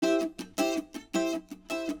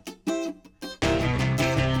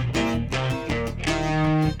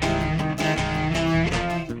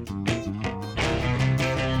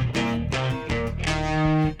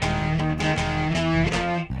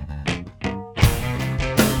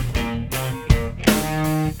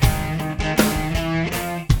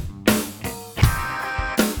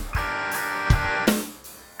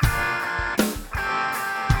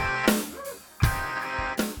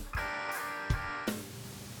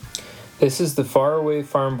This is the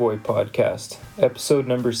Farawayfarmboy Podcast, episode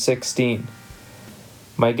number 16.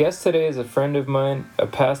 My guest today is a friend of mine, a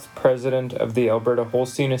past president of the Alberta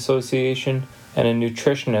Holstein Association, and a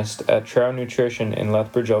nutritionist at Trouw Nutrition in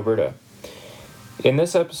Lethbridge, Alberta. In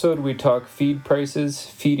this episode, we talk feed prices,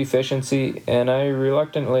 feed efficiency, and I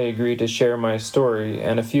reluctantly agree to share my story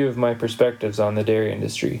and a few of my perspectives on the dairy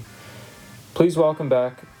industry. Please welcome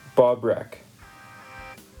back Bob Reck.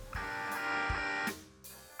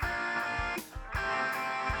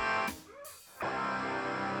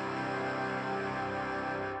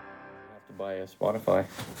 Buy a Spotify.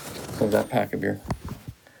 What's that pack of beer?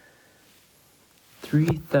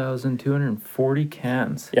 3,240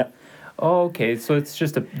 cans. Yeah. Oh, okay. So it's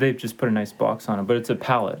just they've just put a nice box on it, but it's a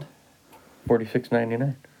pallet.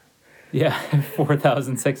 $46.99. Yeah,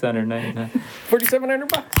 4,699.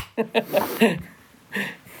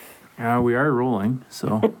 $4,700. We are rolling,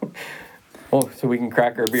 so. Oh, so we can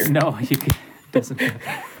crack our beer. No, you can. Doesn't.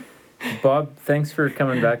 Bob, thanks for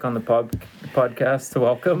coming back on the podcast.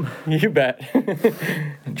 Welcome. You bet.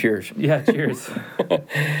 Cheers. Yeah, cheers.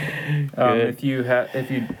 If you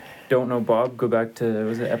don't know Bob, go back to,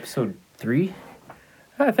 was it episode 3?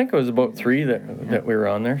 I think it was about 3 that we were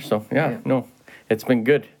on there. So no, it's been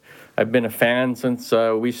good. I've been a fan since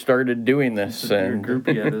we started doing this. You're a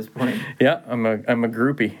groupie at this point. Yeah, I'm a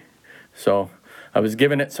groupie. So I was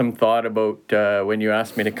giving it some thought about when you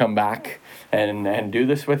asked me to come back and do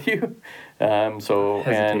this with you.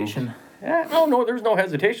 Hesitation. No, there's no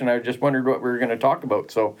hesitation. I just wondered what we were going to talk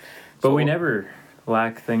about. But we never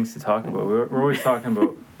lack things to talk about. We're always talking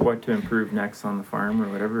about what to improve next on the farm or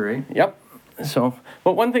whatever, right? Yep. So,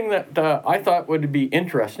 but one thing that I thought would be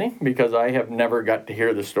interesting, because I have never got to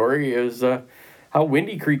hear the story, is how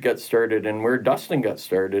Windy Creek got started and where Dustin got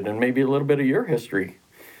started, and maybe a little bit of your history.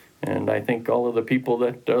 And I think all of the people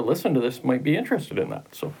that listen to this might be interested in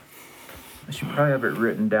that. So I should probably have it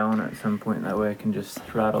written down at some point. That way I can just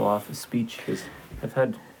rattle off a speech. Because I've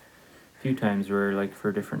had a few times where, like, for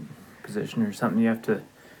a different position or something, you have to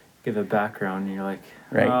give a background. And you're like,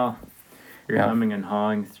 right. Well, you're humming and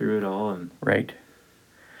hawing through it all. And right.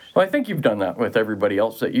 Well, I think you've done that with everybody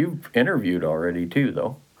else that you've interviewed already, too,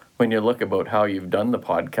 though. When you look about how you've done the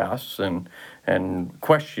podcasts and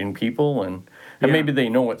question people and maybe they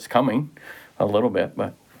know what's coming a little bit,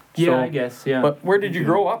 but I guess. But where did you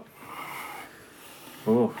grow up?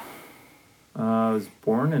 Oh, I was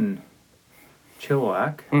born in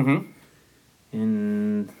Chilliwack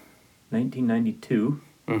in 1992.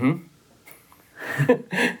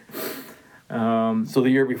 So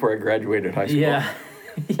the year before I graduated high school. Yeah.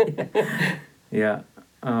 Yeah.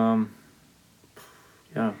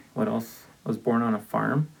 What else? I was born on a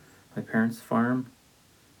farm, my parents' farm.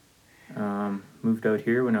 Moved out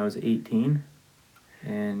here when I was 18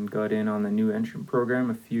 and got in on the new entrant program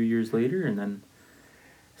a few years later, and then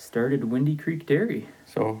started Windy Creek Dairy.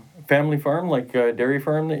 So family farm, like a dairy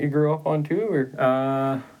farm that you grew up on too, or?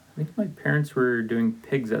 I think my parents were doing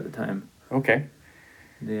pigs at the time. Okay.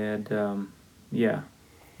 They had, a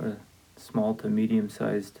small to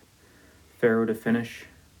medium-sized farrow to finish,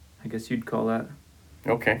 I guess you'd call that.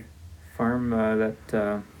 Okay. Farm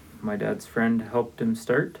that my dad's friend helped him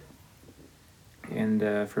start. And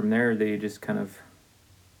from there, they just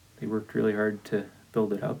they worked really hard to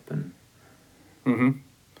build it up. And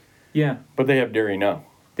yeah. But they have dairy now.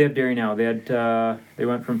 They have dairy now. They had they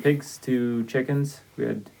went from pigs to chickens. We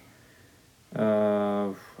had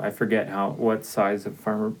I forget what size of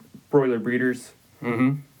farmer broiler breeders.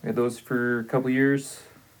 We had those for a couple years,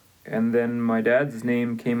 and then my dad's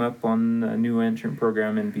name came up on a new entrant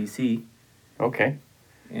program in BC. Okay.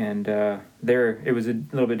 And there, it was a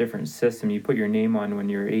little bit different system. You put your name on when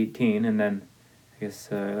you're 18, and then I guess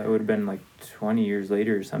that would have been like 20 years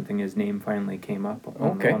later or something, his name finally came up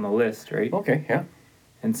on the list, right? Okay, yeah.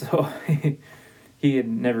 And so he had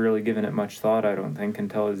never really given it much thought, I don't think,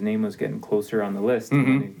 until his name was getting closer on the list.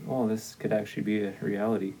 And then this could actually be a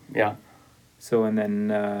reality. Yeah. So, and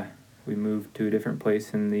then we moved to a different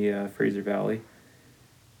place in the Fraser Valley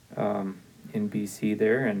in BC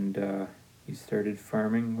there, and he started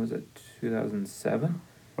farming, was it 2007?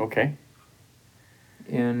 Okay.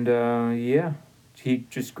 And he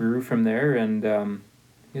just grew from there, and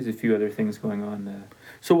he has a few other things going on.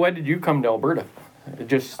 So why did you come to Alberta? I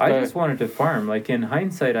just wanted to farm. Like, in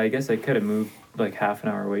hindsight, I guess I could have moved like half an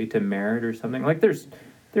hour away to Merritt or something. Like, there's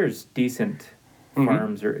decent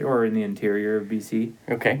farms or in the interior of BC.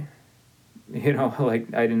 Okay. You know,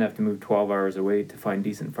 like, I didn't have to move 12 hours away to find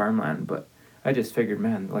decent farmland, but I just figured,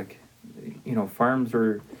 man, like, you know,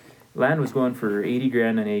 land was going for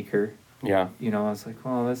 $80,000 an acre. Yeah. You know, I was like,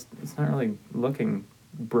 well, it's not really looking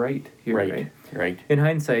bright here, right? Right. In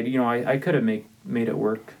hindsight, I could have made it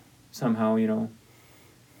work somehow, and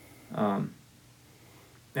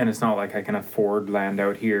it's not like I can afford land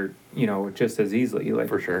out here, just as easily. Like,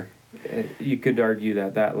 For sure. You could argue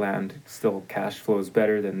that land still cash flows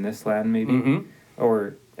better than this land, maybe, Mm-hmm.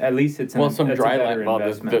 or at least it's some dry land. Well,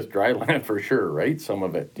 investment. this dry land for sure, right? Some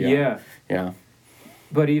of it. Yeah. Yeah.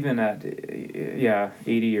 But even at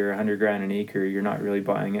 80 or 100 grand an acre, you're not really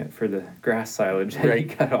buying it for the grass silage that you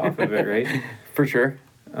cut off of it, right? For sure.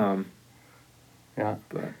 But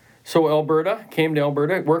So came to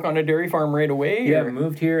Alberta, work on a dairy farm right away? yeah,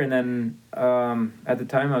 moved here, and then at the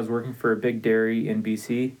time I was working for a big dairy in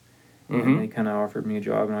BC, and they kind of offered me a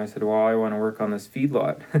job, and I said, well, I want to work on this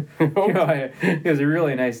feedlot. It was a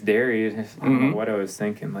really nice dairy. I don't know what I was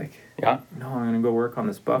thinking. Like, no, I'm going to go work on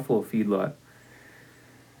this buffalo feedlot.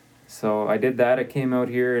 So I did that. I came out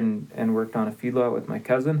here and worked on a feedlot with my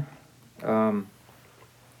cousin. And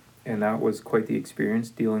that was quite the experience,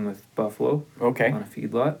 dealing with buffalo on a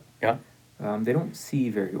feedlot. Yeah. They don't see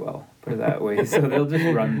very well, put it that way. So they'll just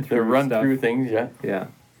run through through things, yeah. Yeah.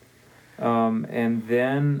 And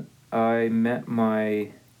then I met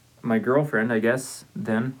my girlfriend, I guess,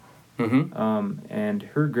 then. And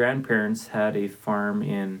her grandparents had a farm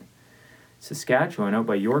in Saskatchewan out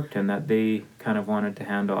by Yorkton that they kind of wanted to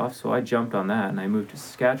hand off. So I jumped on that, and I moved to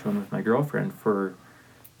Saskatchewan with my girlfriend for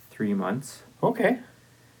 3 months. Okay.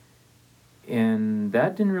 And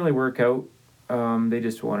that didn't really work out. They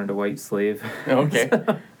just wanted a white slave. Okay.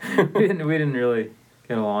 So we didn't really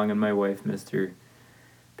get along, and my wife missed her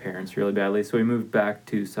parents really badly. So we moved back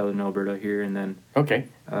to southern Alberta here, and then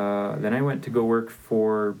then I went to go work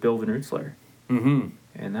for Bill Van Rootselaar.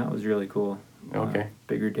 And that was really cool. Okay.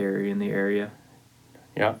 Bigger dairy in the area.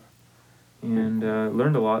 Yeah. And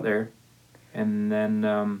learned a lot there. And then,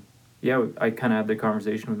 I kind of had the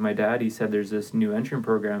conversation with my dad. He said there's this new entrant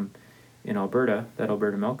program in Alberta that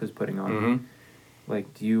Alberta Milk is putting on. Like,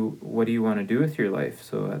 what do you want to do with your life?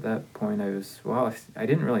 So at that point I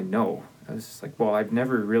didn't really know. I was just like, well, I've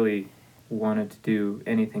never really wanted to do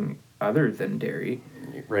anything other than dairy.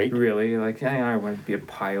 Right. Really. Like, I wanted to be a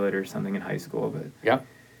pilot or something in high school, but yeah.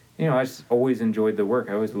 I just always enjoyed the work.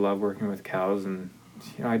 I always loved working with cows, and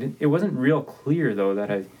it wasn't real clear though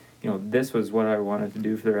that this was what I wanted to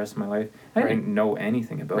do for the rest of my life. I didn't know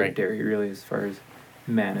anything about dairy really, as far as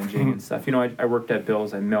managing and stuff. I worked at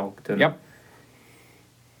Bill's, I milked, and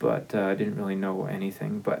but I didn't really know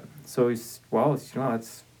anything. But so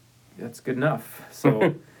that's good enough.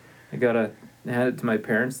 So I hand it to my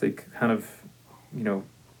parents. They kind of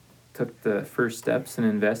took the first steps and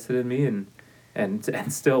invested in me, and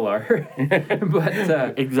still are.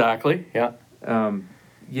 But exactly. Yeah.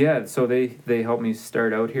 So they helped me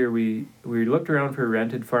start out here. We looked around for a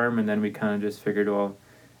rented farm, and then we kind of just figured, well,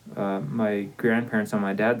 my grandparents on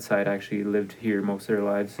my dad's side actually lived here most of their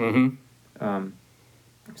lives.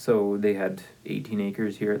 So they had 18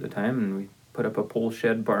 acres here at the time, and we put up a pole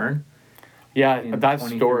shed barn. Yeah, that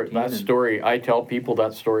story, I tell people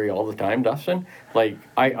that story all the time, Dustin. Like,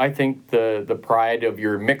 I think the pride of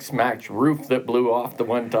your mix match roof that blew off the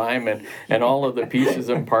one time, and all of the pieces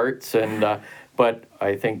and parts, but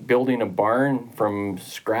I think building a barn from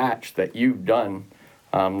scratch that you've done,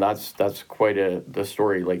 that's quite the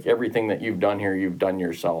story. Like, everything that you've done here, you've done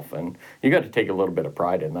yourself, and you got to take a little bit of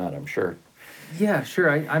pride in that, I'm sure. Yeah, sure.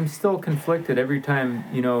 I'm still conflicted every time,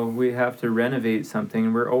 we have to renovate something,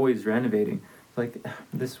 and we're always renovating. It's like,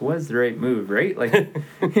 this was the right move, right? Like,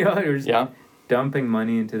 there's dumping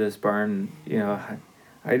money into this barn.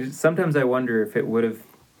 Sometimes I wonder if it would have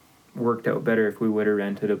worked out better if we would have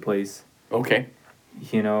rented a place. Okay.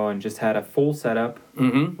 And just had a full setup.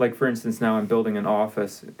 Like, for instance, now I'm building an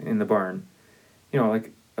office in the barn.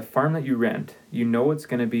 Like a farm that you rent, it's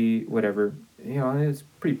going to be whatever. It's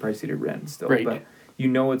pretty pricey to rent still, but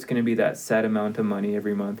it's going to be that set amount of money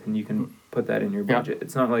every month, and you can put that in your budget.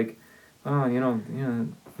 It's not like,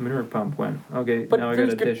 manure pump went. Okay, but now I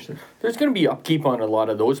got to dish it. There's going to be upkeep on a lot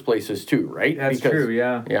of those places too, right? That's true,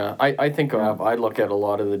 yeah. Yeah, I think I look at a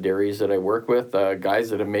lot of the dairies that I work with,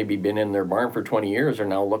 guys that have maybe been in their barn for 20 years are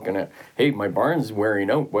now looking at, hey, my barn's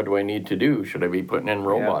wearing out. What do I need to do? Should I be putting in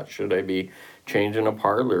robots? Should I be changing a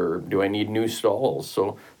parlor? Do I need new stalls?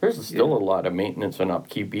 So there's still a lot of maintenance and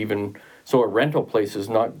upkeep. Even so, a rental place is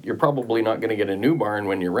not. You're probably not going to get a new barn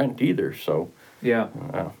when you rent either. So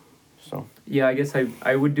I guess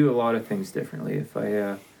I would do a lot of things differently if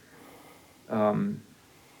I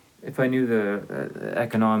knew the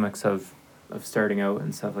economics of starting out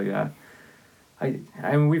and stuff like that. I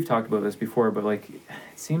mean, we've talked about this before, but like, it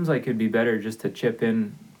seems like it'd be better just to chip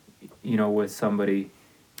in, with somebody.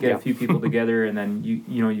 Get a few people together, and then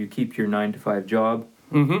you keep your 9-to-5 job,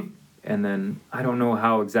 Mm-hmm. And then I don't know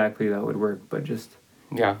how exactly that would work, but just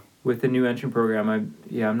with the new entrant program,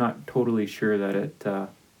 I'm not totally sure that it,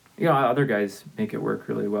 other guys make it work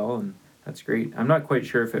really well, and that's great. I'm not quite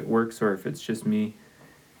sure if it works or if it's just me,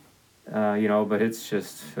 but it's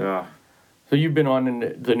just... So you've been on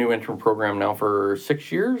in the new entrant program now for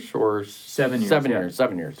 6 years or 7 years? 7 years.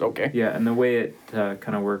 7 years. Okay. Yeah, and the way it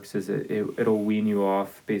kind of works is it'll wean you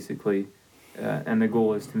off basically, and the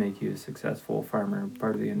goal is to make you a successful farmer,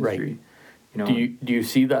 part of the industry. Right. Do you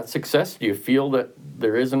see that success? Do you feel that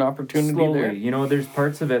there is an opportunity slowly, there? There's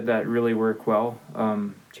parts of it that really work well.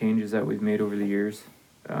 Changes that we've made over the years.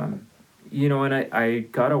 And I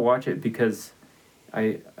gotta watch it because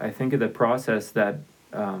I think of the process that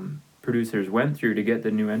producers went through to get the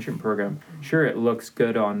new entrant program. Sure, it looks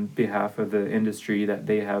good on behalf of the industry that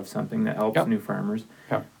they have something that helps new farmers.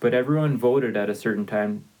 Yeah. But everyone voted at a certain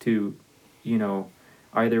time to,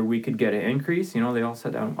 either we could get an increase, they all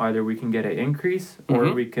sat down, either we can get an increase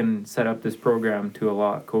or we can set up this program to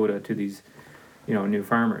allot quota to these, new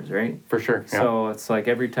farmers, right? For sure. Yeah. So it's like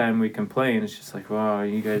every time we complain, it's just like, wow,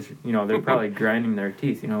 you guys, they're probably grinding their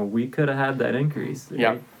teeth. We could have had that increase.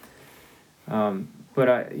 Right?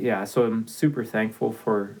 Yeah. So I'm super thankful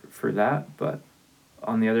for that. But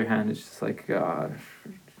on the other hand, it's just like, gosh,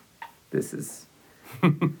 this is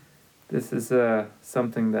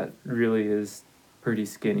something that really is pretty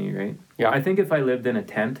skinny, right? Yeah. I think if I lived in a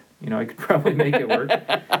tent, I could probably make it work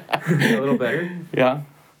a little better. Yeah.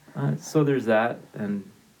 So there's that,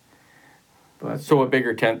 So a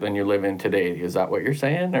bigger tent than you live in today, is that what you're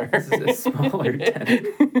saying? Or? This is a smaller tent.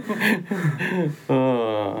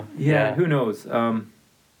 Who knows?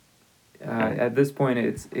 At this point,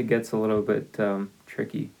 it gets a little bit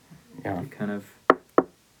tricky to kind of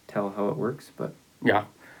tell how it works, but... Yeah.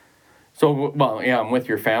 So, I'm with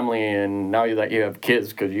your family, and now that you have kids,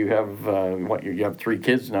 because you have, you have 3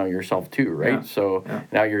 kids now yourself too, right? Yeah. So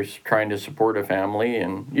now you're trying to support a family,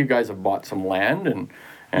 and you guys have bought some land, and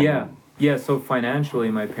Yeah, so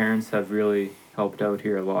financially, my parents have really helped out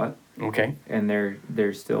here a lot. Okay. And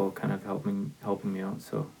they're still kind of helping me out,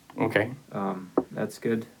 so... Okay. That's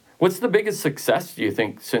good. What's the biggest success, do you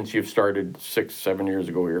think, since you've started 6-7 years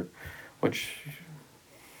ago here?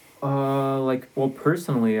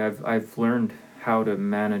 Personally, I've learned how to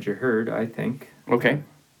manage a herd, I think. Okay.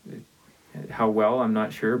 How well, I'm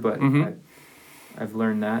not sure, but I've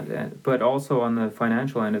learned that. But also on the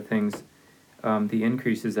financial end of things, the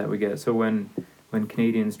increases that we get. So when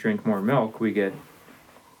Canadians drink more milk, we get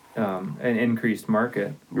an increased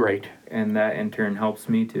market. Right. And that in turn helps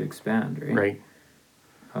me to expand, right? Right.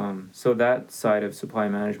 So that side of supply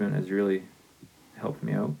management has really helped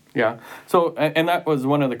me out. Yeah. So, and that was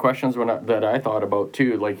one of the questions that I thought about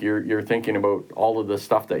too. Like you're thinking about all of the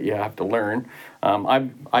stuff that you have to learn.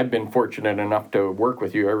 I've been fortunate enough to work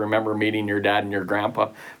with you. I remember meeting your dad and your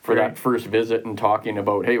grandpa for that first visit and talking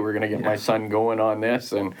about, hey, we're going to get my son going on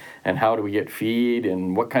this, and how do we get feed,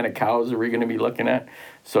 and what kind of cows are we going to be looking at.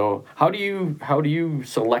 So how do you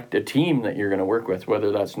select a team that you're going to work with,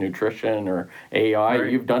 whether that's nutrition or AI?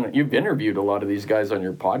 Right. You've interviewed a lot of these guys on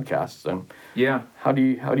your podcasts, and how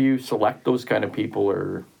do you select those kind of people?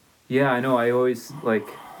 Or I know I always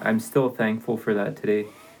I'm still thankful for that today,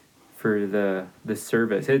 for the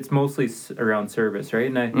service. It's mostly around service, right?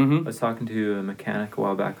 And I was talking to a mechanic a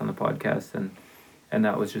while back on the podcast, and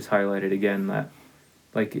that was just highlighted again, that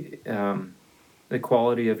the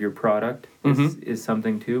quality of your product is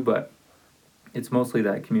something too, but it's mostly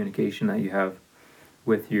that communication that you have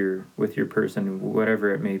with your person,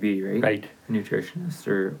 whatever it may be, right? Right.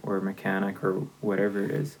 Nutritionist or mechanic or whatever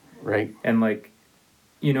it is. Right. And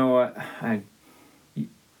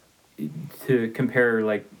to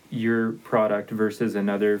compare your product versus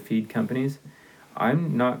another feed company's,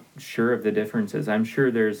 I'm not sure of the differences. I'm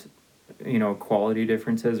sure there's quality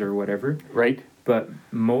differences or whatever. Right. But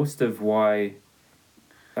most of why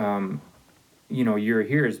you're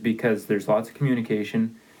here is because there's lots of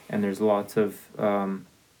communication, and there's lots of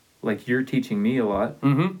you're teaching me a lot.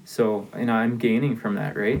 So I'm gaining from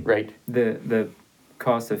that, right? Right. The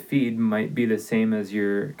cost of feed might be the same as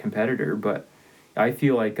your competitor, but I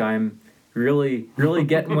feel like I'm really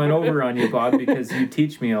getting one over on you, Bob, because you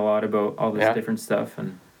teach me a lot about all this different stuff,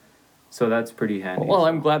 and so that's pretty handy. Well,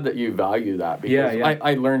 I'm glad that you value that, because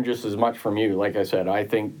I learned just as much from you. Like I said, I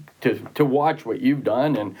think to watch what you've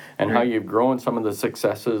done and how you've grown, some of the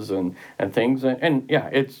successes and things, and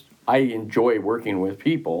I enjoy working with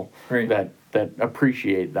people that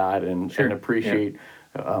appreciate that and appreciate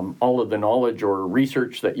all of the knowledge or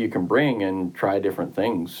research that you can bring and try different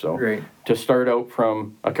things. So Right. to start out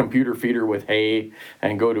from a computer feeder with hay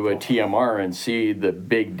and go to a TMR and see the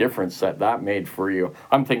big difference that made for you,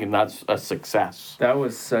 I'm thinking that's a success. That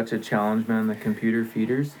was such a challenge, man, the computer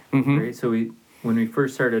feeders. Mm-hmm. Right? So when we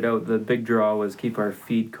first started out, the big draw was keep our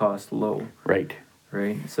feed cost low. Right.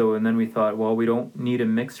 Right? So, and then we thought, well, we don't need a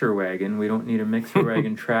mixer wagon. We don't need a mixer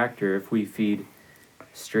wagon tractor if we feed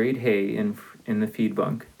straight hay in the feed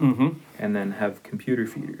bunk, Mm-hmm. and then have computer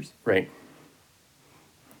feeders. Right.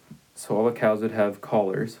 So all the cows would have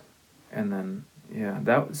collars, and then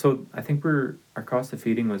so I think our cost of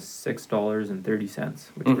feeding was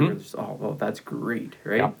 $6.30, which Mm-hmm. we were just, oh, well, that's great,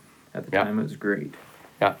 right? Yeah. At the Yeah. time, it was great.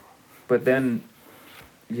 Yeah. But then,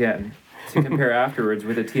 to compare afterwards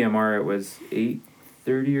with a TMR, it was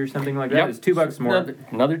 $8.30 or something like that. Yep. It was $2 more.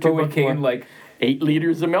 Another But $2 we came more. like 8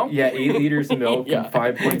 liters of milk. 8 liters of milk Yeah. and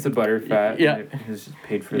 5 points of butter fat. Yeah. And it was just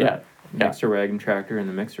paid for Yeah. that Yeah. mixer wagon tractor and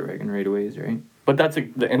the mixer wagon right away, right? But that's a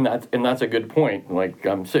good point. Like,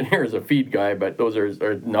 I'm sitting here as a feed guy, but those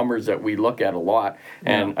are numbers that we look at a lot.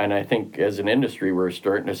 And I think as an industry, we're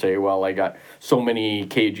starting to say, well, I got so many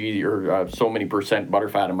kg or so many percent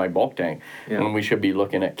butterfat in my bulk tank. Yeah. And we should be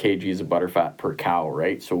looking at kgs of butterfat per cow,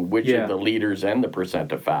 right? So which Yeah. of the liters and the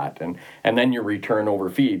percent of fat, and then your return over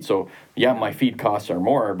feed. So my feed costs are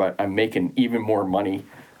more, but I'm making even more money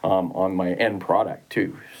on my end product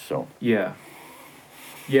too. So Yeah.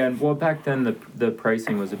 Yeah, and well, back then the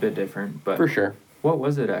pricing was a bit different, but for sure. what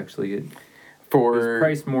was it actually? It For was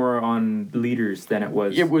priced more on liters than it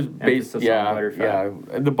was. It was based, emphasis on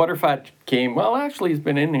butterfat. The butterfat came, well, actually, it's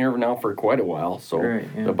been in here now for quite a while, so Right,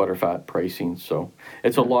 yeah. the butterfat pricing, so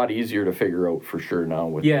it's a lot easier to figure out for sure now.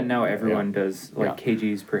 With Now everyone does like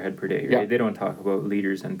kgs per head per day, right? Yeah. They don't talk about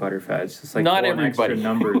liters and butterfat. It's just like Not an extra everybody.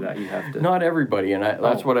 number that you have to. Not everybody, and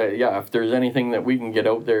that's Oh. what if there's anything that we can get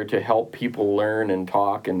out there to help people learn and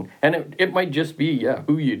talk, and it might just be,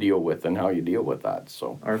 who you deal with and how you deal with that,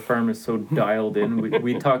 so. Our farm is so dialed in.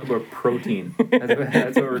 We talk about protein.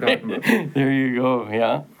 That's what we're talking about. There you go,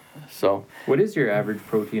 yeah. So. What is your average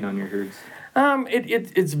protein on your herds?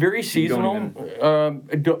 It's very seasonal.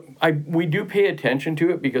 We do pay attention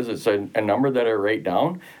to it because it's a number that I write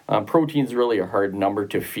down. Protein's really a hard number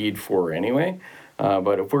to feed for anyway.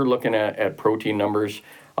 But if we're looking at protein numbers,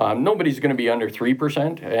 nobody's going to be under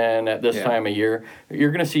 3%. And at this time of year,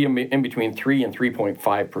 you're going to see them in between 3 and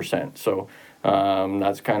 3.5%. So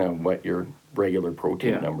that's kind of what your regular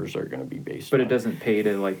protein numbers are going to be based on. But it doesn't pay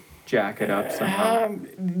to like jack it up somehow.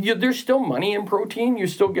 There's still money in protein. You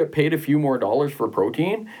still get paid a few more dollars for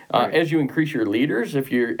protein as you increase your liters.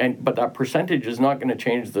 But that percentage is not going to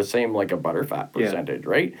change the same like a butterfat percentage,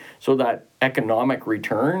 right? So that economic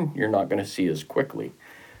return you're not going to see as quickly.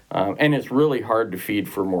 And it's really hard to feed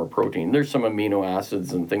for more protein. There's some amino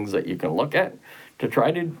acids and things that you can look at to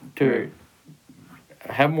try to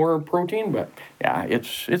have more protein, but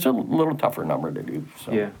it's a little tougher number to do.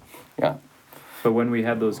 So yeah. But when we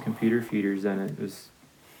had those computer feeders, then it was,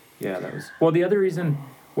 that was. Well, the other reason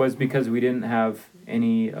was because we didn't have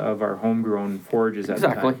any of our homegrown forages at the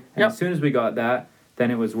time. And as soon as we got that, then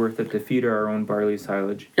it was worth it to feed our own barley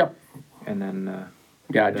silage. Yep. And then.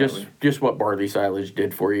 Just what barley silage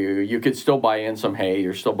did for you. You could still buy in some hay.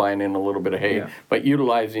 You're still buying in a little bit of hay, but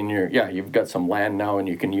utilizing you've got some land now and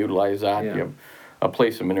you can utilize that. Yeah. You have a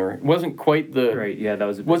place of manure. It wasn't quite the that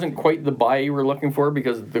was wasn't quite the buy you were looking for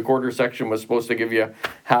because the quarter section was supposed to give you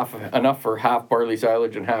enough for half barley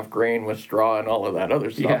silage and half grain with straw and all of that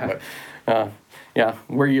other stuff. But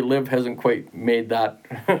where you live hasn't quite made that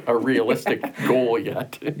a realistic goal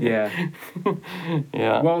yet. Yeah.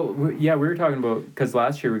 Well, we were talking about because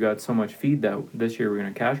last year we got so much feed that this year we're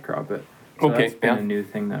going to cash crop it. So that's been a new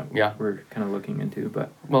thing that we're kind of looking into.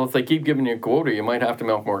 But well, if they keep giving you a quota, you might have to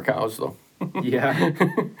milk more cows though.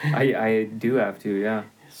 I do have to,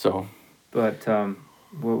 So, but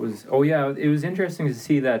it was interesting to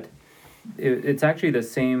see that it's actually the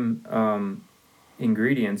same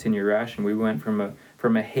ingredients in your ration. We went from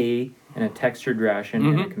a hay and a textured ration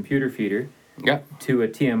and a computer feeder to a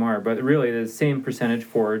TMR, but really the same percentage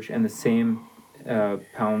forage and the same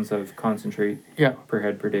pounds of concentrate per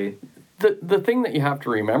head per day. The thing that you have to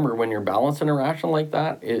remember when you're balancing a ration like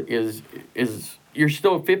that is you're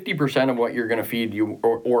still 50% of what you're going to feed you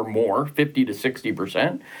or more, 50 to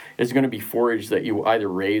 60% is going to be forage that you either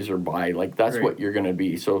raise or buy. Like that's what you're going to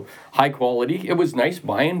be. So high quality. It was nice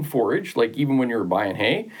buying forage. Like even when you were buying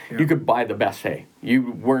hay, you could buy the best hay.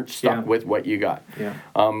 You weren't stuck with what you got.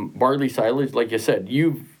 Barley silage, like you said,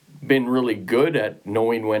 you've been really good at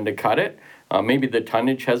knowing when to cut it. Maybe the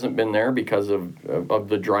tonnage hasn't been there because of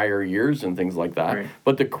the drier years and things like that. Right.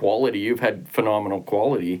 But the quality, you've had phenomenal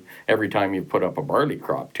quality every time you've put up a barley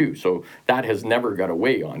crop too. So that has never got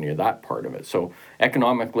away on you, that part of it. So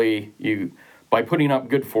economically, by putting up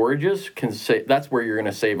good forages, that's where you're going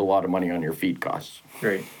to save a lot of money on your feed costs.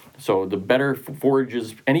 Right. So the better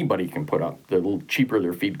forages anybody can put up, the little cheaper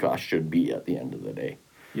their feed costs should be at the end of the day.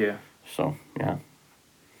 Yeah. So, yeah.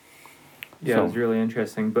 Yeah, it was really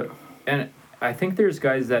interesting. And I think there's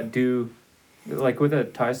guys that do, like with a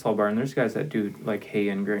tie stall barn, there's guys that do like hay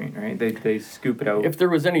and grain, right? They scoop it out. If there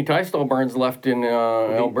was any tie stall barns left in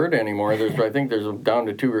Alberta anymore, I think there's down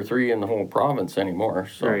to 2 or 3 in the whole province anymore.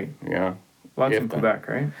 So, right. Yeah. Lots in Quebec,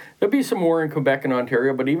 right? There'll be some more in Quebec and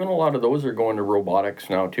Ontario, but even a lot of those are going to robotics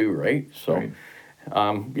now too, right? So, right.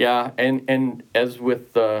 Yeah, and as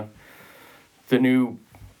with the new,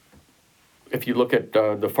 if you look at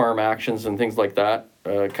the farm actions and things like that,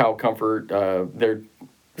 cow comfort, they're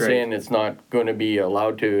saying it's not going to be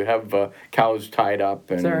allowed to have cows tied up.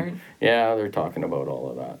 And, is that right? Yeah, they're talking about all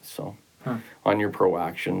of that. So, on your pro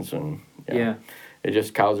actions and yeah. It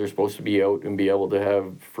just cows are supposed to be out and be able to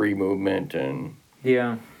have free movement and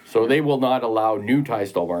so they will not allow new tie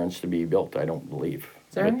stall barns to be built, I don't believe,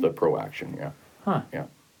 with the pro action. Yeah. Huh. Yeah.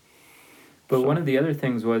 But one of the other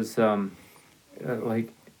things was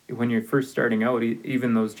like when you're first starting out,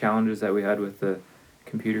 even those challenges that we had with the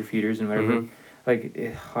computer feeders and whatever,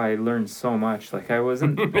 like I learned so much. Like I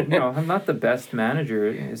wasn't, I'm not the best manager,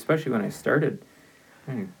 especially when I started.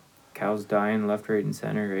 Cows dying left, right, and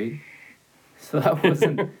center, right? So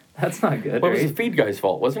that's not good, Well, right? it was the feed guy's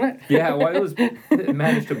fault, wasn't it? Yeah, well, it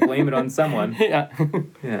managed to blame it on someone. Yeah.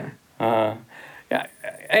 Yeah. Yeah,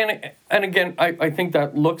 and again, I think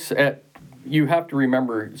that looks at, you have to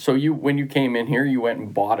remember, so when you came in here, you went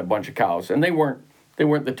and bought a bunch of cows, and they weren't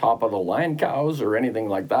the top of the line cows or anything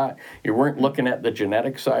like that. You weren't looking at the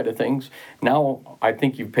genetic side of things. Now, I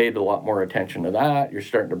think you've paid a lot more attention to that. You're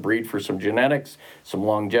starting to breed for some genetics, some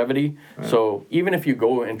longevity. Right. So even if you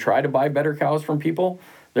go and try to buy better cows from people,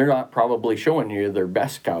 they're not probably showing you their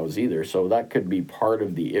best cows either. So that could be part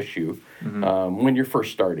of the issue when you're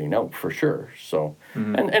first starting out, for sure. So,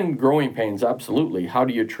 and growing pains, absolutely. How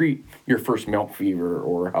do you treat your first milk fever,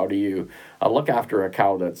 or how do you look after a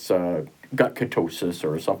cow that's got ketosis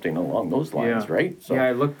or something along those lines, right? So, yeah,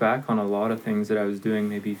 I look back on a lot of things that I was doing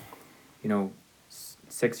maybe,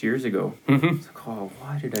 6 years ago. It's like, oh,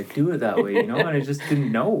 why did I do it that way? And I just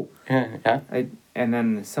didn't know. Yeah. And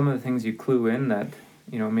then some of the things you clue in that,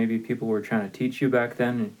 maybe people were trying to teach you back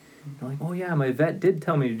then. And you're like, oh, yeah, my vet did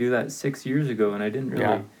tell me to do that 6 years ago, and I didn't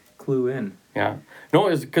really clue in. Yeah. No,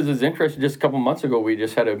 it's because it's interesting. Just a couple months ago, we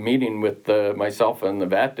just had a meeting with myself and the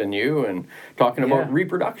vet and you, and talking about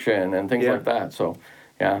reproduction and things like that. So,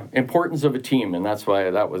 yeah, importance of a team, and that's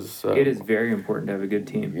why that was... it is very important to have a good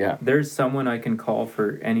team. Yeah. There's someone I can call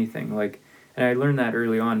for anything. And I learned that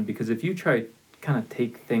early on, because if you try kind of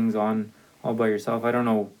take things on all by yourself, I don't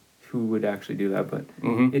know who would actually do that, but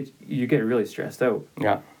you get really stressed out.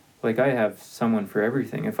 Yeah. Like I have someone for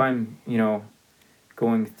everything. If I'm,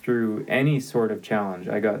 going through any sort of challenge,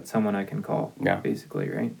 I got someone I can call, basically,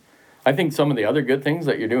 right? I think some of the other good things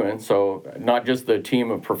that you're doing, so not just the team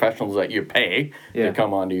of professionals that you pay to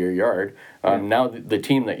come onto your yard, now the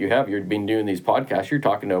team that you have, you've been doing these podcasts, you're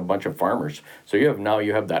talking to a bunch of farmers. So you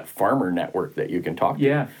have that farmer network that you can talk to.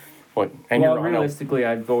 Yeah. Realistically,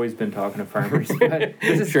 I've always been talking to farmers, but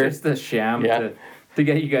this is just a sham to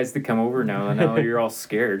get you guys to come over now, and now you're all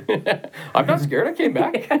scared. I'm not scared. I came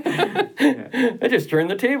back. I just turned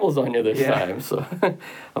the tables on you this time. So,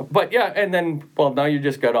 but and then now you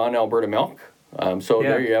just got on Alberta Milk.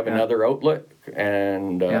 There you have another outlet,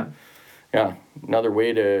 and another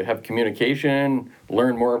way to have communication,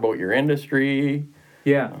 learn more about your industry.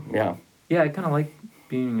 Yeah, I kind of like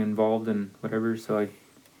being involved in whatever, so I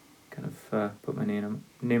kind of put my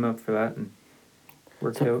name up for that and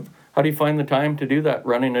worked out. How do you find the time to do that,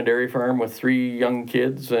 running a dairy farm with 3 young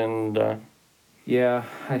kids and...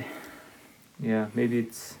 maybe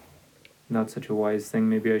it's not such a wise thing.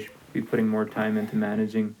 Maybe I should be putting more time into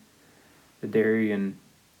managing the dairy, and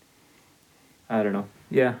I don't know.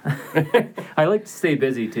 Yeah. I like to stay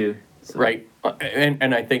busy too. So. Right.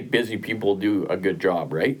 And I think busy people do a good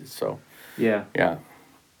job, right? So... Yeah. Yeah.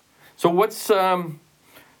 So what's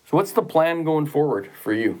the plan going forward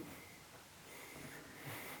for you?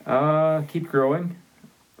 Keep growing.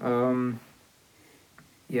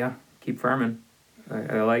 Keep farming.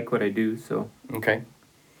 I like what I do, so. Okay.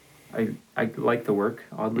 I like the work,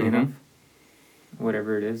 oddly enough.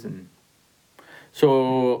 Whatever it is, and.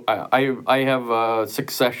 So I have a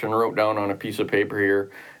succession wrote down on a piece of paper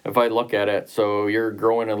here. If I look at it, so you're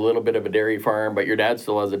growing a little bit of a dairy farm, but your dad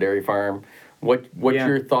still has a dairy farm. What's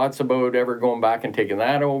your thoughts about ever going back and taking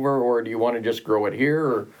that over, or do you want to just grow it here,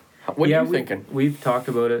 or what are you thinking? We've talked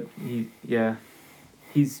about it.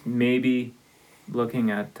 He's maybe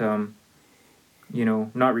looking at,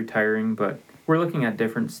 not retiring, but we're looking at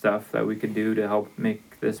different stuff that we could do to help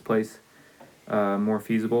make this place more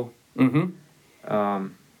feasible. Mm-hmm.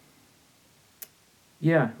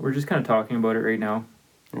 We're just kind of talking about it right now.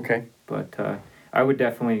 Okay. But I would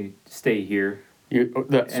definitely stay here.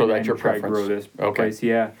 That's your preference. Grow this place.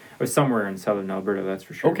 Yeah, or somewhere in southern Alberta, that's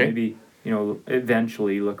for sure. Okay. Maybe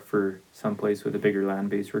eventually look for some place with a bigger land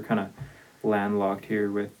base. We're kind of landlocked here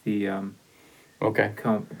with the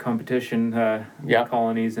competition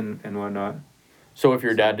colonies and whatnot. So if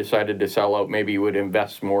your dad decided to sell out, maybe you would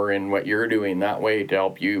invest more in what you're doing that way to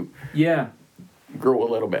help you grow a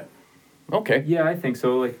little bit. Okay. Yeah, I think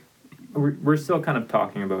so. Like, we're still kind of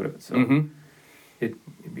talking about it, so it'd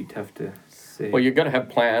be tough to say. Well, you got to have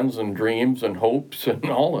plans and dreams and hopes and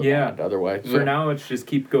all of that. Otherwise, for now, it's just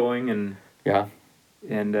keep going and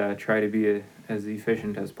try to be as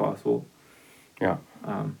efficient as possible. Yeah.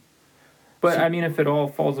 But I mean, if it all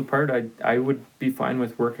falls apart, I would be fine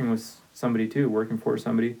with working with somebody too, working for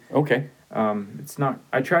somebody. Okay. It's not.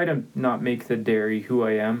 I try to not make the dairy who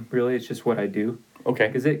I am. Really, it's just what I do. Okay.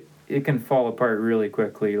 Because it can fall apart really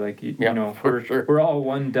quickly. Like sure. We're all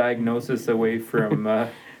one diagnosis away from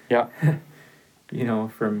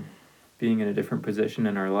from being in a different position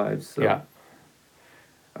in our lives. So,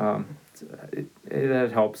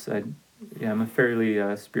 that helps. I'm a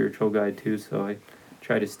fairly spiritual guy too, so I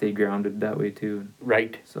try to stay grounded that way too.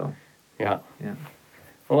 Right. So. Yeah.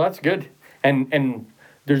 Well, that's good. And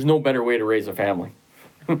there's no better way to raise a family.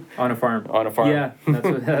 On a farm. Yeah,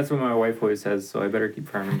 that's what my wife always says, so I better keep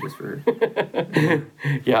farming just for her.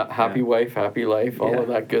 Happy wife, happy life, all of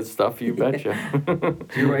that good stuff, you betcha.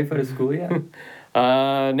 Is your wife out of school yet?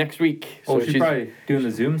 Next week. So she's probably doing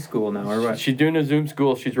the Zoom school now, or what? She's doing a Zoom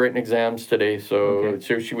school. She's writing exams today, so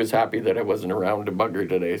she was happy that I wasn't around to bug her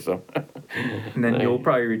today. So. And then you'll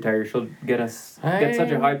probably retire. She'll get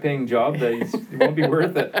such a high-paying job that it won't be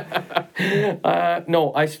worth it.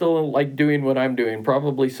 No, I still like doing what I'm doing,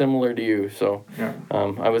 probably similar to you. So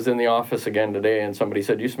I was in the office again today, and somebody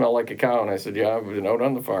said, "You smell like a cow," and I said, "Yeah, I've been out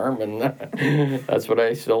on the farm, and that's what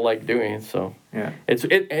I still like doing." So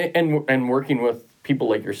and working with people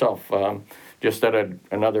like yourself. Just at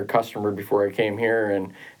another customer before I came here,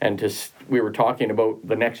 and we were talking about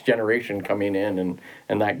the next generation coming in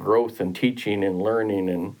and that growth and teaching and learning,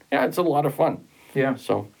 and it's a lot of fun. Yeah.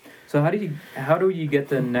 So how do you get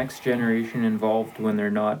the next generation involved when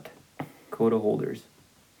they're not quota holders?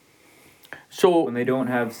 So when they don't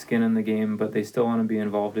have skin in the game, but they still want to be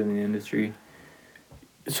involved in the industry.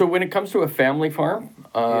 So when it comes to a family farm,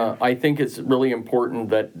 I think it's really important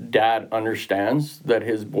that dad understands that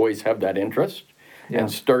his boys have that interest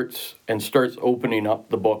and starts opening up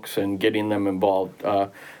the books and getting them involved.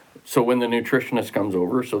 So when the nutritionist comes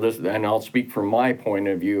over, and I'll speak from my point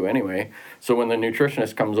of view anyway. So when the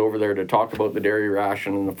nutritionist comes over there to talk about the dairy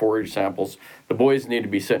ration and the forage samples, the boys need to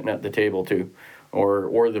be sitting at the table too.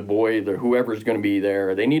 Or the boy, whoever's going to be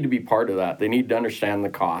there, they need to be part of that. They need to understand the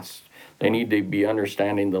costs. They need to be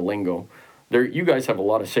understanding the lingo. You guys have a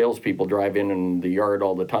lot of salespeople drive in the yard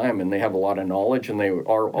all the time, and they have a lot of knowledge, and they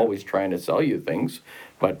are always trying to sell you things.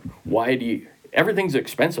 But everything's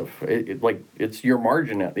expensive. It's your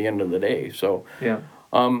margin at the end of the day. So,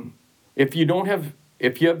 if you have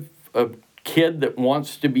a kid that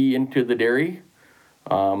wants to be into the dairy,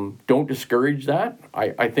 don't discourage that.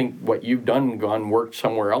 I think what you've done, worked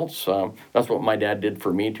somewhere else. That's what my dad did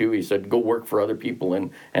for me too. He said, go work for other people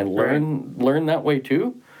and learn that way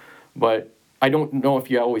too. But I don't know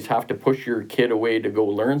if you always have to push your kid away to go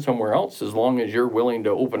learn somewhere else, as long as you're willing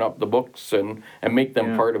to open up the books and make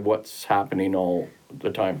them part of what's happening all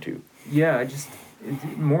the time too. Yeah,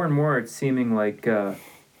 more and more it's seeming like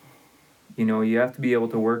you have to be able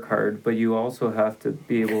to work hard, but you also have to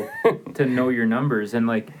be able to know your numbers and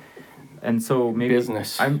so maybe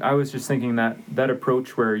business. I was just thinking that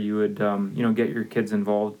approach where you would get your kids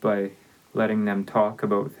involved by letting them talk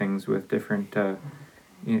about things with different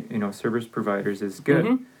service providers is good.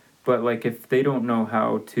 Mm-hmm. But like if they don't know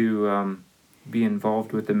how to be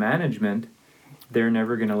involved with the management, they're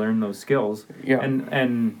never going to learn those skills. Yeah.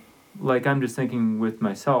 And like I'm just thinking with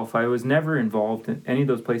myself, I was never involved in any of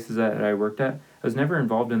those places that I worked at. I was never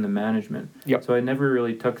involved in the management. Yep. So I never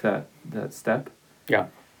really took that step. Yeah.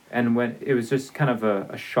 And when it was just kind of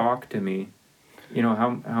a shock to me,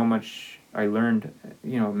 how much I learned,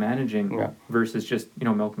 managing versus just,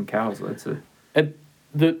 milking cows. That's a...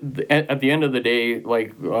 At the end of the day,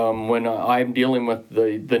 like when I'm dealing with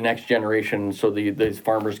the next generation, so these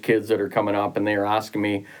farmers' kids that are coming up and they're asking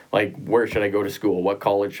me, like, where should I go to school? What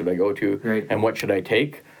college should I go to? Right. And what should I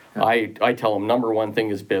take? Yeah. I tell them, number one thing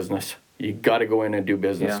is business. You got to go in and do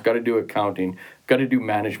business. Got to do accounting. Got to do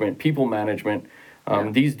management, people management.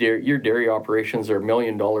 Your dairy operations are $1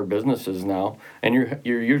 million businesses now, and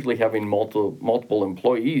you're usually having multiple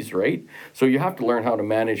employees, right? So you have to learn how to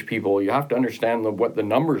manage people. You have to understand what the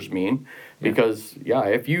numbers mean, because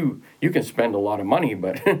if you can spend a lot of money,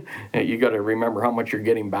 but you got to remember how much you're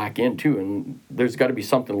getting back into, and there's got to be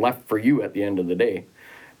something left for you at the end of the day.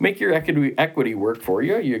 Make your equity work for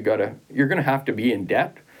you. You're gonna have to be in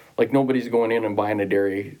debt. Like nobody's going in and buying a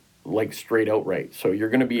dairy like straight outright. So you're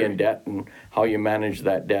going to be in debt, and how you manage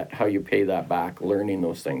that debt, how you pay that back, learning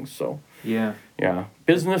those things. So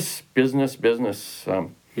business.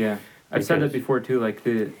 I've said that before too. Like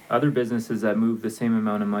the other businesses that move the same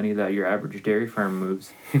amount of money that your average dairy farm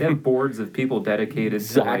moves, they have boards of people dedicated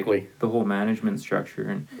to like, the whole management structure,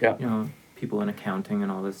 and people in accounting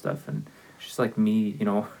and all this stuff. And it's just like me,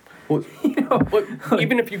 Well,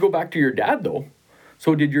 even if you go back to your dad though,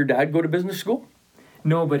 so did your dad go to business school?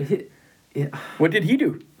 No, but what did he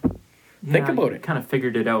do? Think about it. Kind of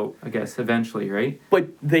figured it out, I guess, eventually, right? But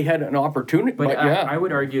they had an opportunity. But I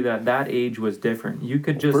would argue that age was different. You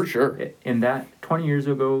could just... For sure. In that, 20 years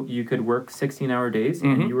ago, you could work 16-hour days,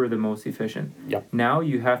 and you were the most efficient. Yep. Now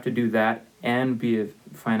you have to do that and be a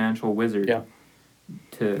financial wizard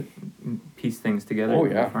to piece things together on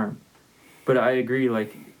the farm. But I agree,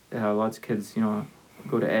 like, lots of kids,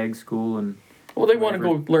 go to ag school and... Well, they want to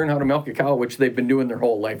go learn how to milk a cow, which they've been doing their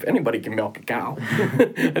whole life. Anybody can milk a cow.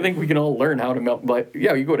 I think we can all learn how to milk. But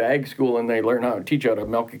you go to ag school and they learn how to teach how to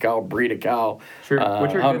milk a cow, breed a cow. Sure,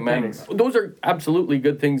 which are good things. Those are absolutely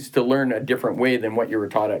good things to learn a different way than what you were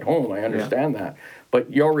taught at home. I understand that.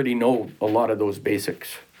 But you already know a lot of those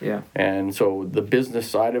basics. Yeah. And so the business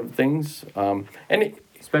side of things,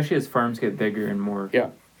 especially as farms get bigger and more...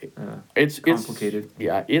 It's complicated.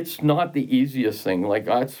 It's not the easiest thing. Like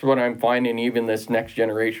that's what I'm finding. Even this next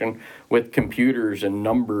generation with computers and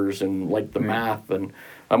numbers and like the math and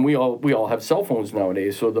we all have cell phones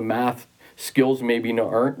nowadays. So the math skills maybe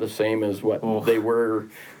aren't the same as what they were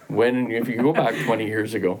if you go back 20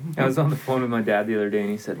 years ago. I was on the phone with my dad the other day and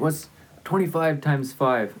he said, "What's 25 times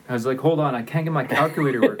 5?" I was like, "Hold on, I can't get my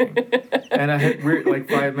calculator working." And I had like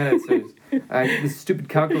 5 minutes. This stupid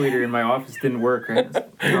calculator in my office didn't work, right?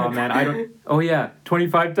 Oh man,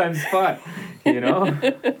 25 times 5. It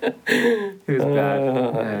was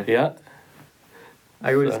bad.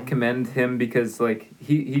 I always commend him because like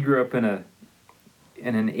he grew up in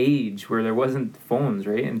an age where there wasn't phones,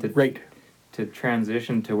 right? And to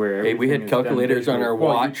transition to where we had calculators on our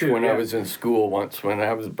watch when I was in school once, when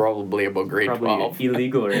I was probably about grade 12.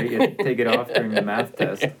 Illegal, right? You had to take it off during the math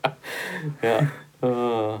test.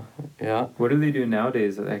 What do they do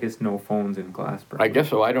nowadays? I guess no phones in class, probably. I guess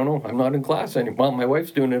so. I don't know. I'm not in class anymore. Well, my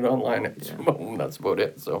wife's doing it online at home. That's about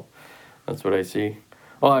it. So that's what I see.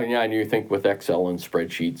 Oh, and you think with Excel and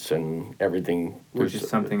spreadsheets and everything. Which is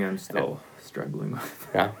something I'm still struggling with.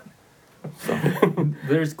 Yeah. So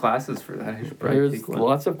there's classes for that. I should probably take one.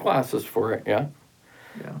 Lots of classes for it. Yeah.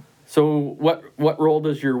 Yeah. So what role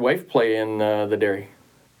does your wife play in the dairy?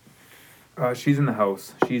 She's in the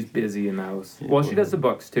house. She's busy in the house. Well, she does the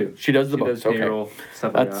books too. She does the books. She does payroll,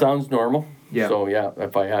 stuff like that. That sounds normal. Yeah. So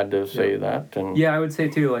if I had to say that, and I would say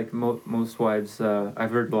too. Like most wives,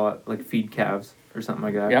 I've heard a lot like feed calves or something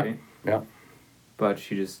like that. Yeah. Right? Yeah. But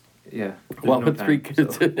she just with 3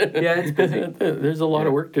 kids. So. Yeah, it's busy. There's a lot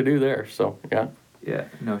of work to do there. So Yeah,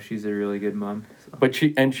 no, she's a really good mom. So. But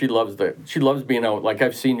she loves being out. Like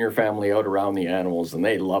I've seen your family out around the animals, and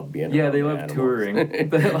they love being. Yeah, they love touring.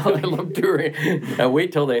 They love touring. Now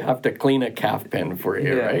wait till they have to clean a calf pen for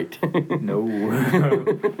you, right? No.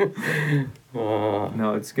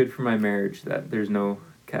 No, it's good for my marriage that there's no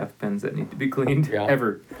calf pens that need to be cleaned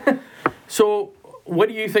ever. So. What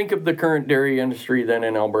do you think of the current dairy industry then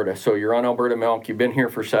in Alberta? So you're on Alberta Milk. You've been here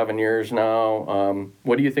for 7 years now.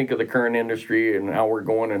 What do you think of the current industry and how we're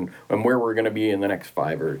going and where we're going to be in the next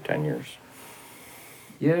 5 or 10 years?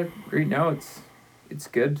 Yeah, right now it's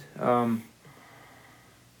good. With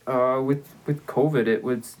COVID,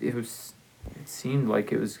 it seemed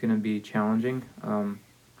like it was going to be challenging.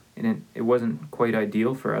 And it wasn't quite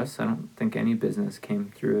ideal for us. I don't think any business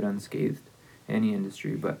came through it unscathed, any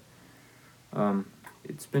industry, but.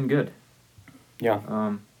 It's been good.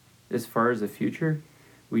 Yeah. As far as the future,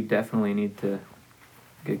 we definitely need to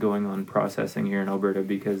get going on processing here in Alberta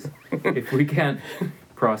because if we can't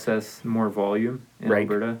process more volume in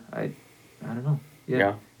Alberta. I don't know.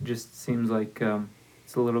 Yeah. It just seems like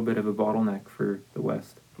it's a little bit of a bottleneck for the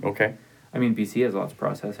West. Okay. I mean, BC has lots of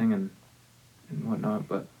processing and whatnot,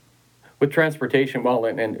 but with transportation,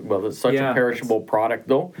 it's such a perishable product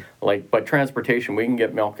though. But transportation, we can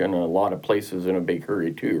get milk in a lot of places in a big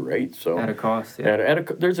hurry too, right? So at a cost, yeah.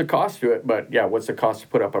 There's a cost to it, but yeah, what's the cost to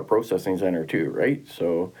put up a processing center too, right?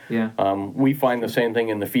 So we find the same thing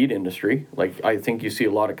in the feed industry. Like I think you see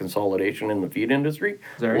a lot of consolidation in the feed industry.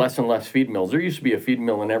 Less and less feed mills. There used to be a feed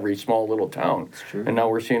mill in every small little town, and now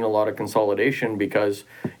we're seeing a lot of consolidation because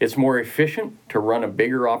it's more efficient to run a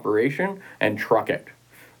bigger operation and truck it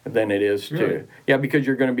than it is to because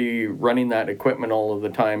you're going to be running that equipment all of the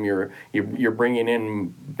time. You're bringing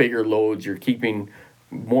in bigger loads, you're keeping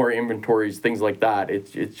more inventories, things like that.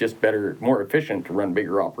 It's just better, more efficient to run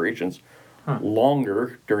bigger operations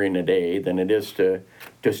longer during the day than it is to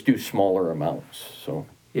just do smaller amounts. So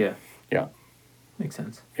yeah makes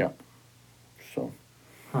sense. So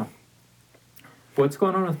what's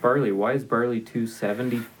going on with barley? Why is barley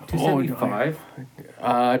 275?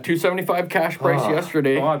 275 cash price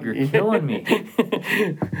yesterday. Bob, you're killing me.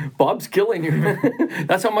 Bob's killing you.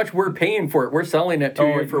 That's how much we're paying for it. We're selling it to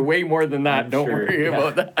you for way more than that. Don't worry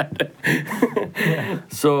about that.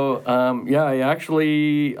 So, I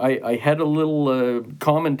had a little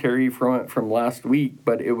commentary from last week,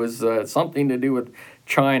 but it was something to do with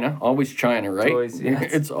China. Always China, right?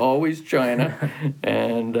 It's always China.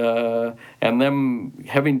 And them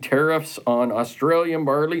having tariffs on Australian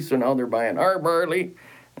barley, so now they're buying our barley.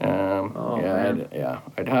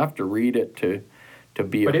 I'd have to read it to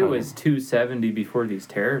be. But it was 270 before these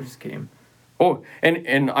tariffs came. Oh,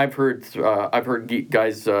 and I've heard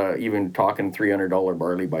guys even talking $300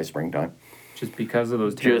 barley by springtime. Just because of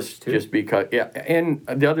those tariffs too. Just because, and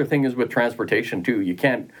the other thing is with transportation too. You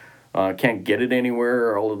can't get it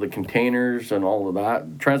anywhere. All of the containers and all of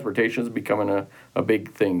that. Transportation is becoming a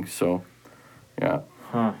big thing. So, yeah.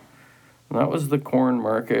 Huh. That was the corn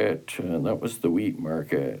market, that was the wheat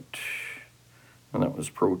market, and that was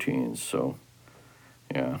proteins, so,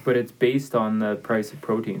 yeah. But it's based on the price of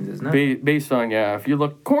proteins, isn't it? Based on, if you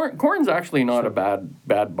look, corn's actually not a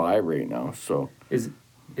bad buy right now, so. Is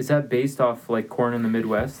that based off, like, corn in the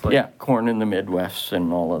Midwest? Corn in the Midwest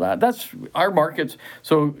and all of that. That's our markets.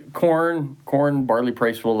 So corn, barley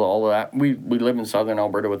price, all of that. We live in southern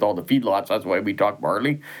Alberta with all the feedlots. That's why we talk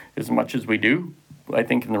barley as much as we do. I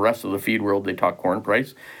think in the rest of the feed world, they talk corn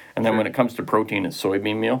price. And then when it comes to protein, it's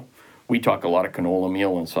soybean meal. We talk a lot of canola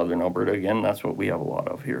meal in southern Alberta. Again, that's what we have a lot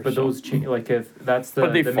of here. But those change, if that's the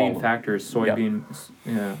main factor is soybean,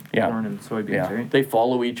 corn and soybeans, right? They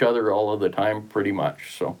follow each other all of the time pretty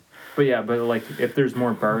much, so. But if there's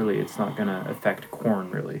more barley, it's not going to affect corn,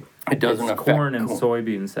 really. It doesn't affect corn and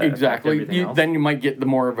soybeans that exactly. Affect else. Then you might get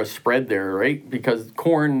more of a spread there, right? Because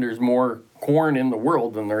there's more corn in the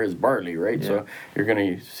world than there is barley, right? Yeah. So you're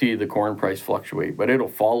going to see the corn price fluctuate, but it'll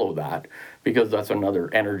follow that because that's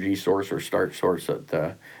another energy source or starch source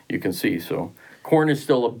that you can see. So corn is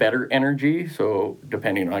still a better energy, so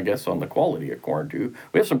depending, I guess, on the quality of corn too.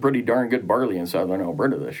 We have some pretty darn good barley in southern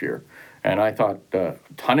Alberta this year, and I thought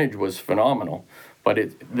tonnage was phenomenal. But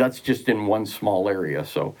that's just in one small area.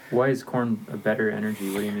 So why is corn a better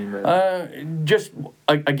energy? What do you mean by that? Just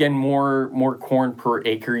again, more corn per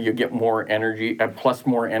acre. You get more energy, plus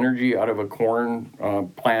more energy out of a corn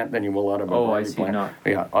plant than you will out of a barley plant. Not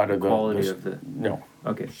out of the quality of the. No.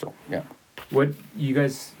 Okay. So yeah. What you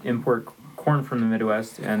guys import corn from the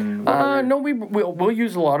Midwest and? No, we'll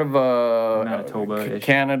use a lot of Manitoba,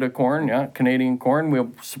 Canada corn, Canadian corn.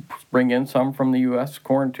 We'll bring in some from the U.S.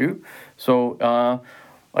 corn too. So,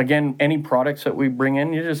 again, any products that we bring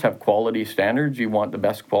in, you just have quality standards. You want the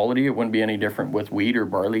best quality. It wouldn't be any different with wheat or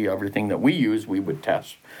barley. Everything that we use, we would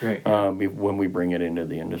test when we bring it into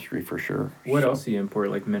the industry for sure. What else do you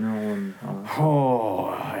import, like mineral and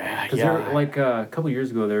Because like a couple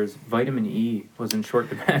years ago, there's vitamin E was in short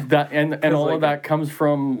demand. That and all of that comes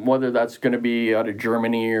from whether that's going to be out of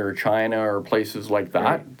Germany or China or places like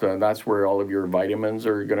that. Right. That's where all of your vitamins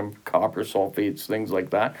are going to copper sulfates, things like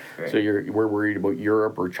that. Right. So we're worried about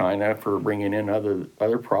Europe or China for bringing in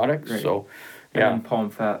other products. Right. So. And palm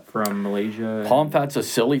fat from Malaysia. Palm fat's a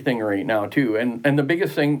silly thing right now too, and the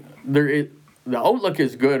biggest thing the outlook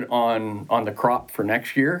is good on the crop for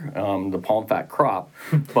next year, the palm fat crop.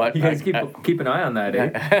 But you guys keep an eye on that,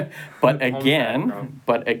 eh? But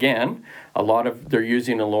again, a lot of they're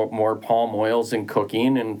using a lot more palm oils in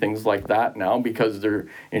cooking and things like that now because they're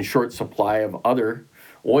in short supply of other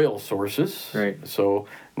oil sources. Right. So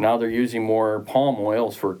now they're using more palm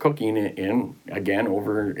oils for cooking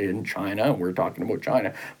over in China. We're talking about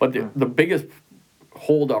China. But the biggest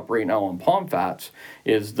hold up right now on palm fats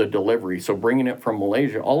is the delivery. So bringing it from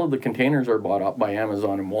Malaysia, all of the containers are bought up by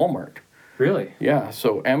Amazon and Walmart. Really? Yeah,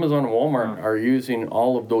 so Amazon and Walmart are using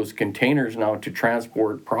all of those containers now to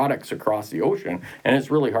transport products across the ocean, and it's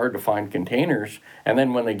really hard to find containers. And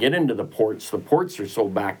then when they get into the ports are so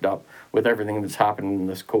backed up with everything that's happened in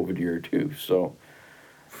this COVID year too. So,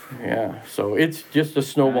 yeah, so it's just a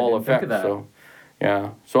snowball effect. So,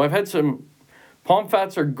 yeah, so I've had some palm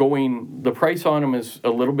fats are going, the price on them is a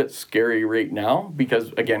little bit scary right now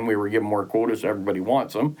because, again, we were given more quotas, so everybody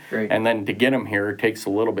wants them. Right. And then to get them here takes a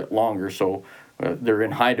little bit longer, so they're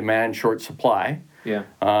in high demand, short supply. Yeah.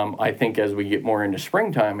 I think as we get more into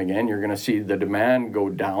springtime again, you're going to see the demand go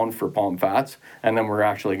down for palm fats, and then we're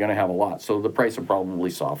actually going to have a lot. So the price will probably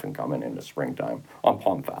soften coming into springtime on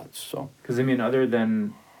palm fats. So. Because, I mean, other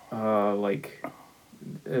than,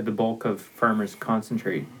 the bulk of farmers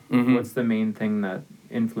concentrate, what's the main thing that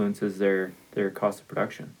influences their cost of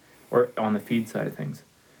production, or on the feed side of things?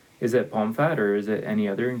 Is it palm fat or is it any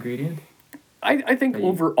other ingredient? I think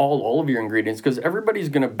overall all of your ingredients, because everybody's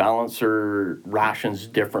going to balance their rations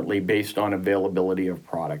differently based on availability of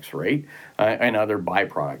products, right, and other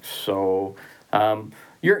byproducts. So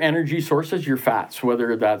your energy sources, your fats,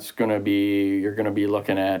 whether that's going to be, you're going to be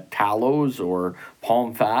looking at tallows or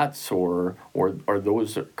palm fats or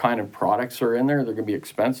those kind of products are in there. They're going to be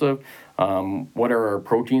expensive. What are our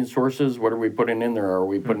protein sources? What are we putting in there? Are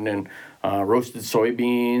we putting in roasted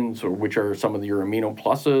soybeans, or which are some of your amino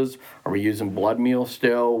pluses? Are we using blood meal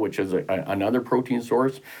still, which is another protein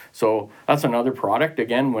source? So that's another product.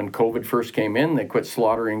 Again, when COVID first came in, they quit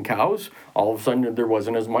slaughtering cows. All of a sudden, there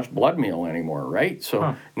wasn't as much blood meal anymore, right?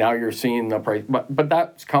 So now you're seeing the price, but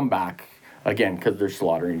that's come back again because they're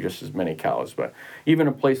slaughtering just as many cows. But even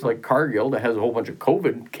a place like Cargill that has a whole bunch of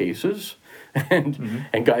COVID cases,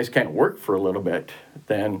 and guys can't work for a little bit,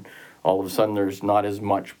 then all of a sudden there's not as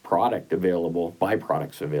much product available,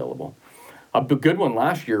 byproducts available. A good one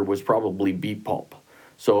last year was probably beet pulp.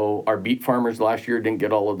 So our beet farmers last year didn't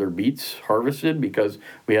get all of their beets harvested because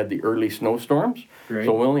we had the early snowstorms. Right.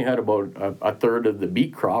 So we only had about a third of the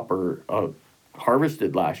beet crop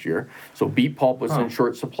harvested last year. So beet pulp was in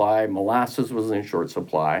short supply, molasses was in short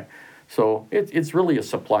supply. So it's really a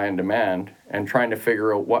supply and demand, and trying to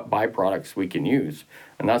figure out what byproducts we can use.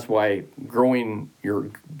 And that's why growing your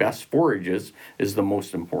best forages is the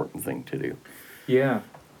most important thing to do. Yeah.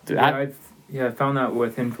 I found that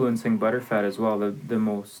with influencing butterfat as well. The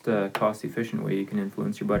most cost-efficient way you can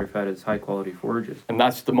influence your butterfat is high-quality forages. And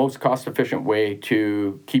that's the most cost-efficient way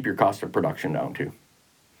to keep your cost of production down too,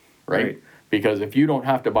 right? Because if you don't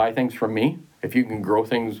have to buy things from me, if you can grow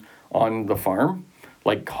things on the farm,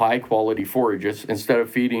 like high-quality forages, instead of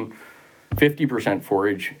feeding 50%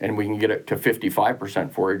 forage and we can get it to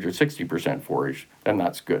 55% forage or 60% forage, then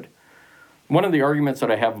that's good. One of the arguments that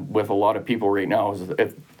I have with a lot of people right now is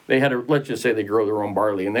if they had let's just say they grow their own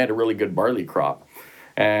barley and they had a really good barley crop,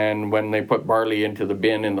 and when they put barley into the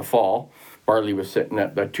bin in the fall, barley was sitting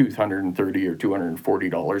at the $230 or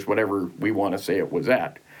 $240, whatever we want to say it was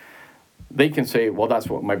at. They can say, well, that's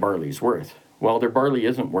what my barley's worth. Well, their barley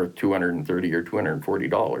isn't worth $230 or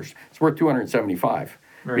 $240. It's worth $275.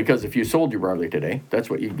 Right. Because if you sold your barley today,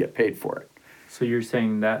 that's what you'd get paid for it. So you're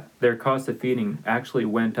saying that their cost of feeding actually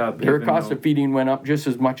went up? Their cost of feeding went up just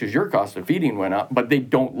as much as your cost of feeding went up, but they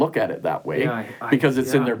don't look at it that way because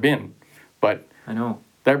it's in their bin. But I know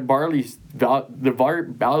their barley's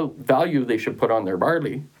the value they should put on their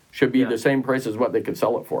barley should be the same price as what they could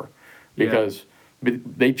sell it for, because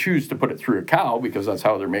they choose to put it through a cow because that's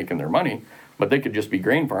how they're making their money. But they could just be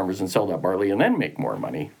grain farmers and sell that barley and then make more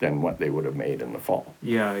money than what they would have made in the fall.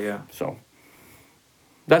 Yeah. So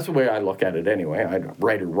that's the way I look at it anyway.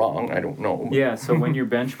 Right or wrong, I don't know. Yeah, so when you're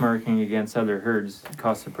benchmarking against other herds,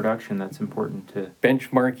 cost of production, that's important to...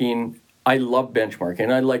 Benchmarking, I love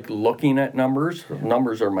benchmarking. I like looking at numbers. Yeah.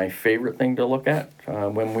 Numbers are my favorite thing to look at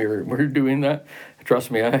when we're doing that.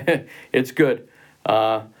 Trust me, it's good.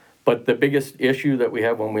 But the biggest issue that we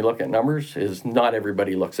have when we look at numbers is not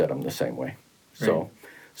everybody looks at them the same way. Right.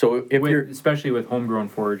 So if you're... Especially with homegrown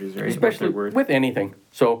forages, right? Especially with anything.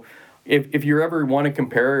 So if you ever want to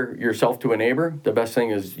compare yourself to a neighbor, the best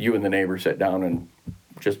thing is you and the neighbor sit down and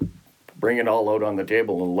just bring it all out on the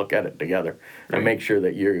table and look at it together. Right. And make sure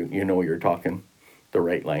that you know you're talking the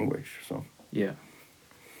right language. So yeah.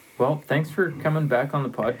 Well, thanks for coming back on the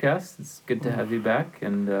podcast. It's good to have you back.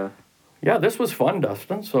 And yeah, this was fun,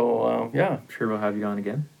 Dustin. So yeah. I'm sure we'll have you on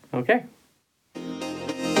again. Okay.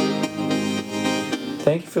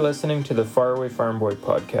 Thank you for listening to the Farawayfarmboy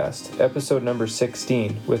Podcast, episode number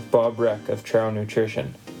 16, with Bob Reck of Trouw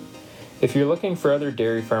Nutrition. If you're looking for other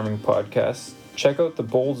dairy farming podcasts, check out the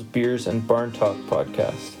Bowls, Beers, and Barn Talk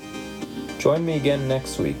podcast. Join me again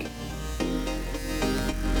next week.